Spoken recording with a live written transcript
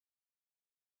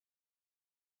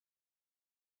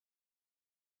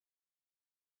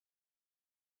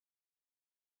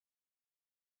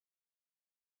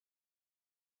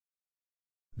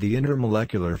The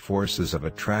intermolecular forces of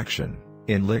attraction,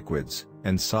 in liquids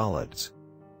and solids.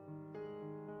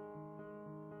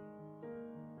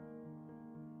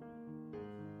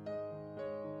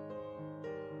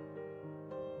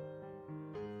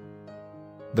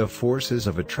 The forces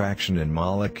of attraction in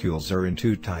molecules are in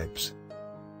two types.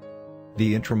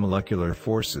 The intermolecular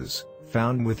forces,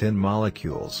 found within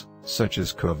molecules, such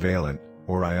as covalent,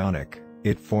 or ionic,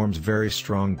 it forms very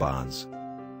strong bonds.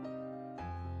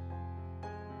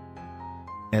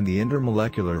 And the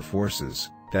intermolecular forces,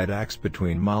 that acts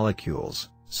between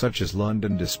molecules, such as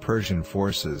London dispersion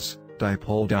forces,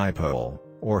 dipole-dipole,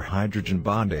 or hydrogen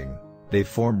bonding, they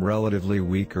form relatively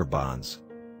weaker bonds.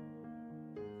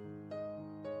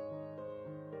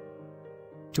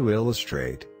 To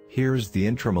illustrate, here is the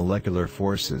intramolecular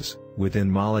forces, within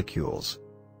molecules.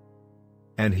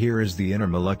 And here is the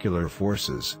intermolecular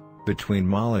forces, between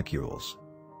molecules.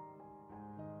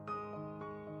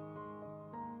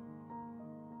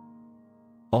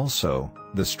 Also,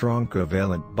 the strong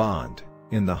covalent bond,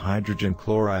 in the hydrogen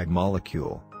chloride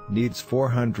molecule, needs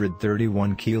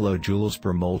 431 kJ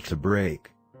per mole to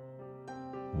break,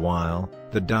 while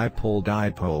the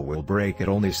dipole-dipole will break at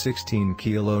only 16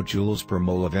 kJ per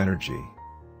mole of energy.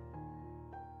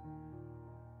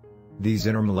 These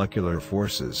intermolecular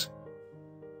forces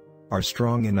are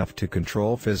strong enough to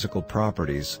control physical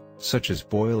properties, such as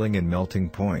boiling and melting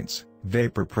points,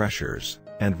 vapor pressures,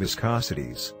 and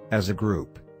viscosities. As a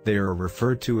group, they are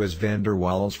referred to as van der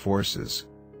Waals forces.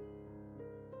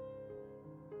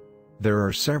 There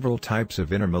are several types of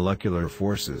intermolecular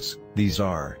forces. These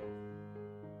are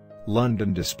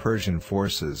London dispersion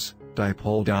forces,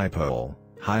 dipole-dipole,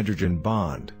 hydrogen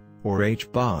bond, or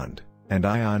H-bond, and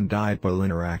ion-dipole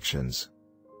interactions.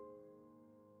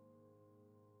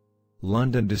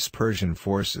 London dispersion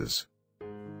forces,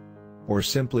 or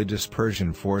simply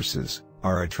dispersion forces,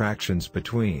 are attractions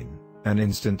between an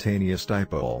instantaneous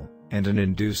dipole and an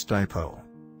induced dipole.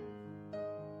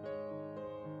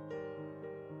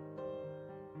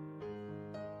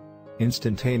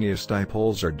 Instantaneous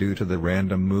dipoles are due to the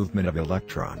random movement of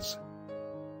electrons.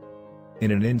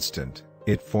 In an instant,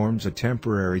 it forms a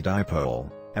temporary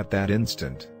dipole. At that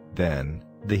instant, then,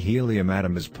 the helium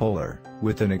atom is polar,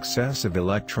 with an excess of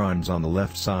electrons on the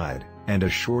left side, and a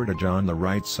shortage on the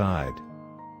right side.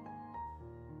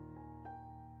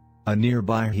 A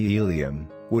nearby helium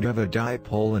would have a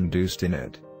dipole induced in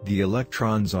it. The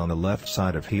electrons on the left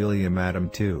side of helium atom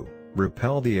 2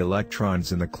 repel the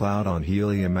electrons in the cloud on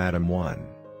helium atom 1.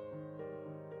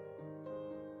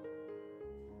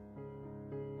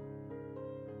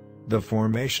 The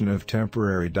formation of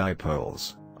temporary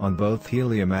dipoles on both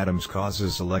helium atoms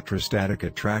causes electrostatic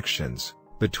attractions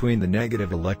between the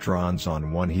negative electrons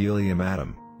on one helium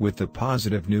atom, with the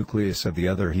positive nucleus of the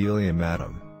other helium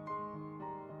atom.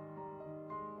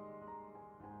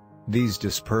 These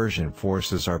dispersion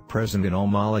forces are present in all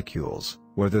molecules,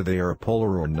 whether they are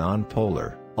polar or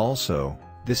nonpolar. Also,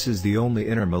 this is the only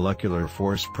intermolecular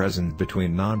force present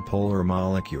between nonpolar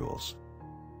molecules.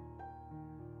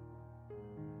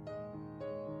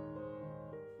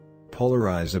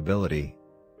 Polarizability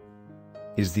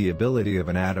is the ability of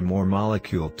an atom or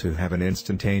molecule to have an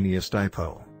instantaneous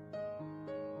dipole.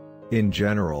 In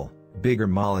general, bigger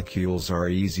molecules are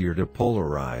easier to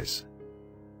polarize.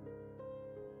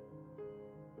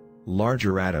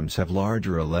 Larger atoms have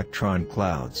larger electron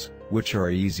clouds, which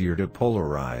are easier to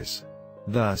polarize.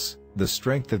 Thus, the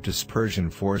strength of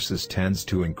dispersion forces tends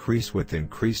to increase with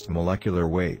increased molecular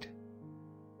weight.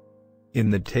 In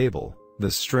the table,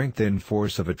 the strength and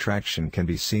force of attraction can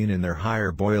be seen in their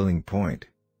higher boiling point.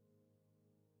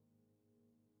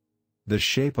 The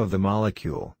shape of the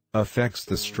molecule affects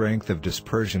the strength of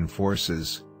dispersion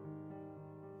forces.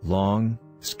 Long,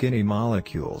 skinny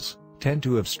molecules tend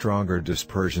to have stronger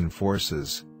dispersion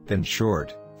forces than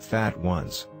short, fat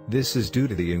ones. This is due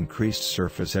to the increased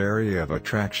surface area of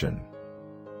attraction.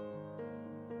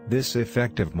 This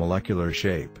effect of molecular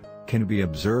shape can be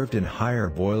observed in higher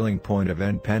boiling point of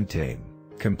N-pentane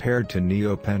compared to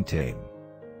neopentane.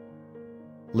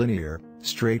 Linear,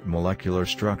 straight molecular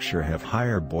structure have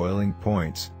higher boiling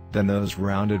points than those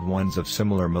rounded ones of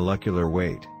similar molecular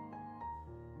weight.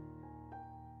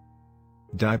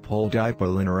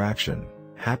 Dipole-dipole interaction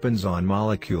happens on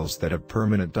molecules that have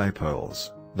permanent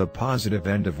dipoles. The positive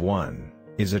end of one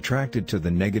is attracted to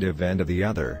the negative end of the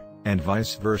other, and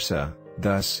vice versa.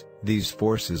 Thus, these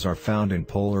forces are found in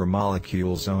polar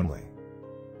molecules only.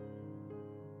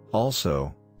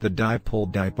 Also, the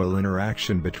dipole-dipole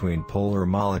interaction between polar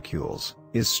molecules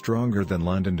is stronger than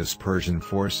London dispersion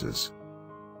forces.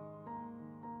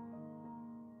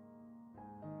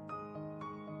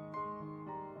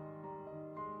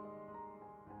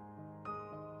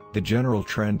 The general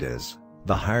trend is,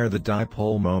 the higher the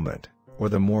dipole moment, or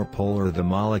the more polar the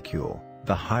molecule,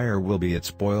 the higher will be its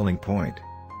boiling point.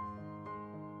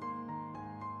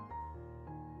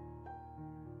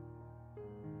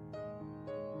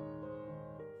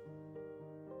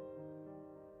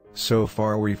 So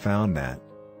far we found that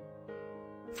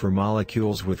for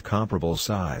molecules with comparable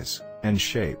size and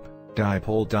shape,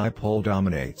 dipole-dipole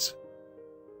dominates.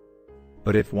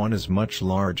 But if one is much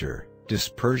larger,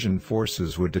 dispersion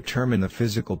forces would determine the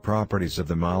physical properties of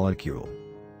the molecule.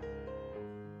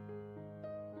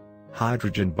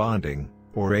 Hydrogen bonding,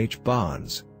 or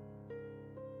H-bonds,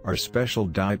 are special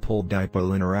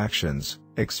dipole-dipole interactions,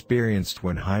 experienced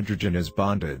when hydrogen is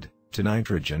bonded to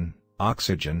nitrogen,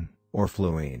 oxygen, or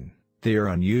fluorine. They are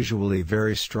unusually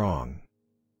very strong.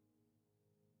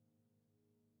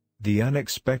 The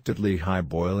unexpectedly high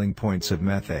boiling points of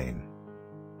methane,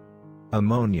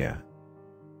 ammonia,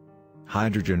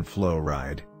 hydrogen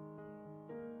fluoride,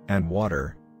 and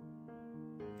water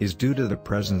is due to the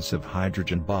presence of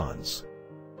hydrogen bonds.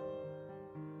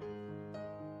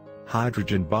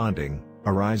 Hydrogen bonding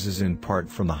arises in part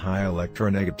from the high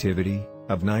electronegativity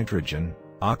of nitrogen,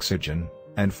 oxygen,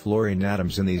 and fluorine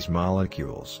atoms in these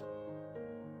molecules.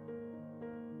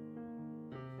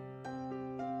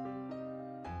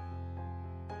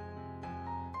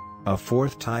 A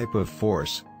fourth type of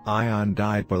force,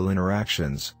 ion-dipole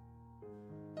interactions,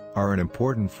 are an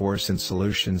important force in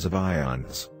solutions of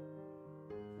ions.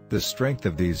 The strength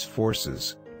of these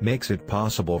forces makes it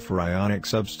possible for ionic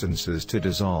substances to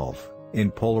dissolve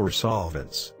in polar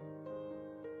solvents.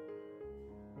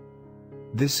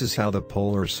 This is how the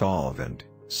polar solvent,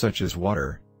 such as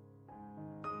water,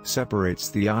 separates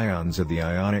the ions of the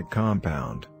ionic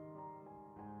compound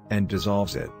and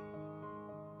dissolves it.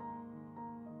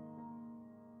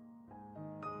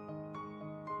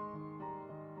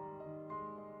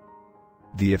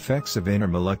 The effects of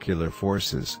intermolecular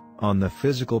forces on the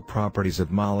physical properties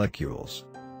of molecules.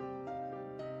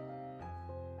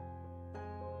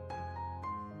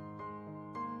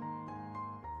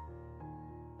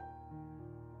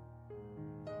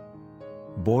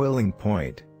 Boiling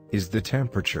point is the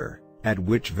temperature at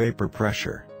which vapor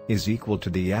pressure is equal to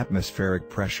the atmospheric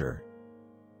pressure.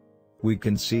 We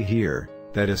can see here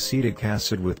that acetic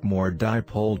acid with more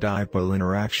dipole-dipole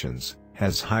interactions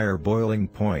has higher boiling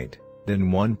point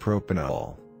than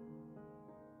 1-propanol.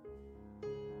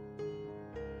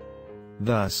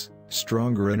 Thus,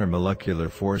 stronger intermolecular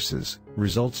forces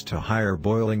results to higher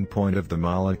boiling point of the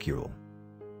molecule.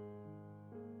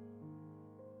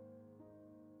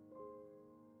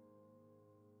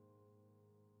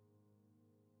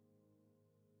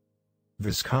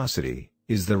 Viscosity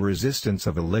is the resistance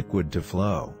of a liquid to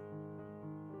flow.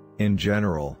 In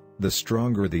general, the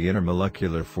stronger the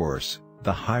intermolecular force,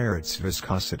 the higher its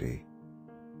viscosity.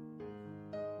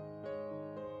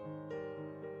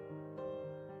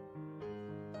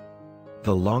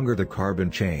 The longer the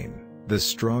carbon chain, the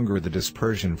stronger the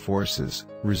dispersion forces,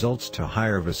 results to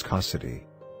higher viscosity.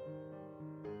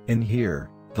 In here,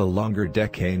 the longer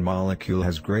decane molecule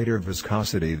has greater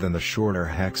viscosity than the shorter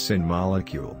hexane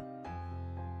molecule.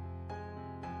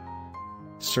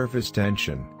 Surface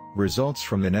tension results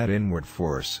from the net inward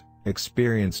force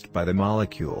experienced by the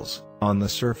molecules on the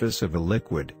surface of a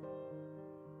liquid.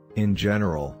 In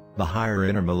general, the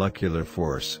higher intermolecular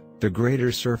force, the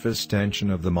greater surface tension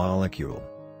of the molecule.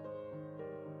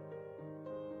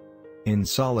 In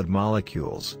solid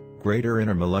molecules, greater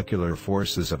intermolecular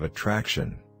forces of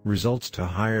attraction results to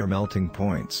higher melting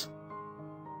points.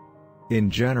 In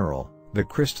general, the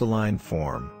crystalline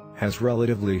form has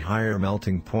relatively higher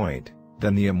melting point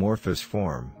than the amorphous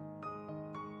form.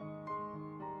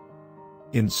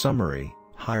 In summary,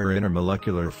 higher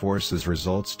intermolecular forces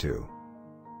results to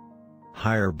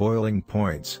higher boiling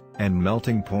points and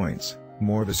melting points,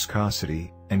 more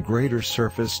viscosity, and greater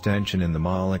surface tension in the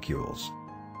molecules.